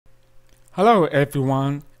Hello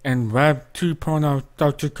everyone, and Web 2.0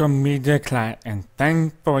 social media class, and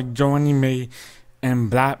thanks for joining me in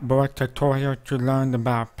Blackboard tutorial to learn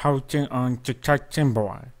about posting on discussion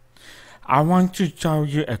board. I want to show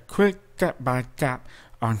you a quick step-by-step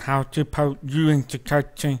on how to post using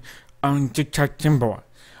discussion on discussion board.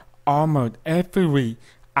 Almost every week,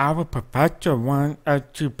 our professor wants us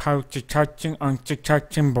to post discussion on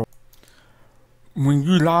discussion board. When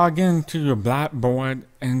you log into your Blackboard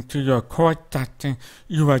into your course section,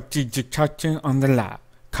 you will see discussion on the left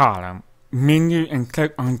column, menu, and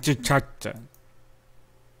click on discussion.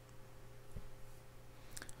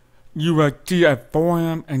 You will see a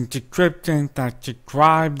forum and description that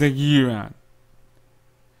describe the URL.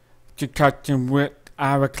 Discussion with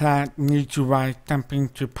our class needs to write something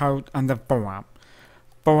to post on the forum.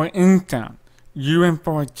 For instance,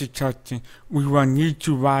 for discussion, we will need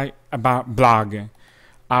to write about blogging.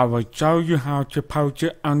 I will show you how to post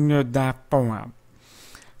it under that forum.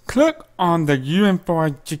 Click on the for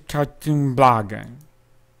discussion blogging.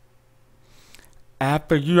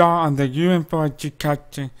 After you are on the for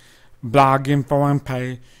discussion blogging forum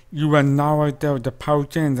page, you will know the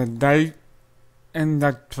posting and the date in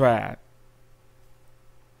the thread.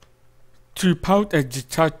 To post a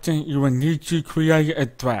discussion, you will need to create a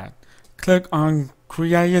thread. Click on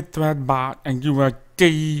Create a Thread box and you will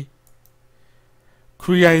see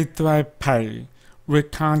Create Thread page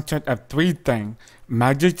with content of three things: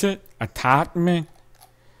 messages, attachment,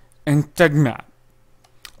 and segment.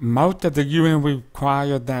 Most of the URL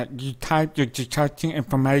require that you type your discussion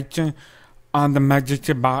information on the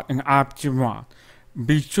message box in option 1.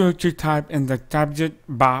 Be sure to type in the subject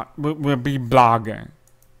box which will be blogging.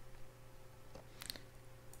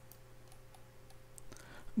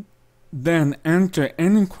 Then enter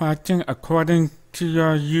any question according to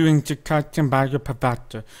your using discussion by your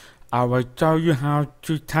professor. I will show you how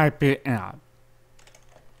to type it out.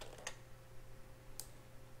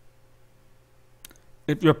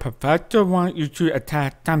 If your professor wants you to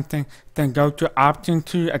attach something, then go to option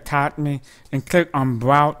 2 attachment and click on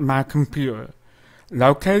Browse My Computer.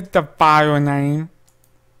 Locate the file name,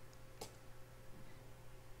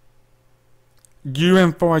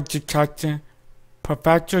 for discussion,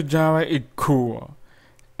 Professor Java is cool,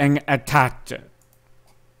 and attach it.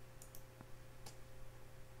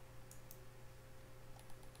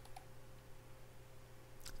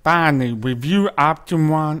 Finally, review option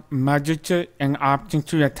 1 messages and option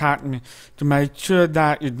 2 attachment to make sure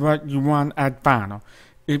that is what you want at final.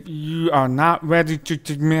 If you are not ready to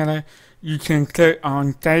submit it, you can click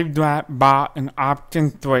on Save Draft box in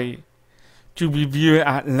option 3 to review it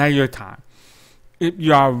at later time. If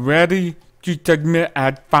you are ready to submit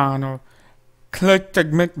at final, click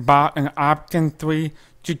Submit box in option 3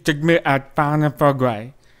 to submit at final for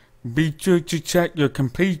grade. Be sure to check your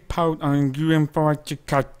complete post on for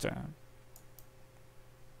discussion.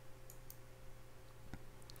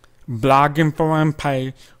 Blogging forum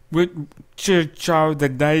page, which should show the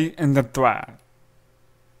date in the thread.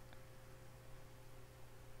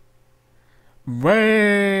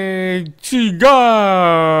 Way to go!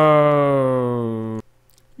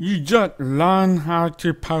 You just learned how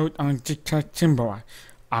to post on discussion board.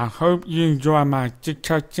 I hope you enjoy my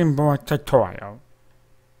discussion board tutorial.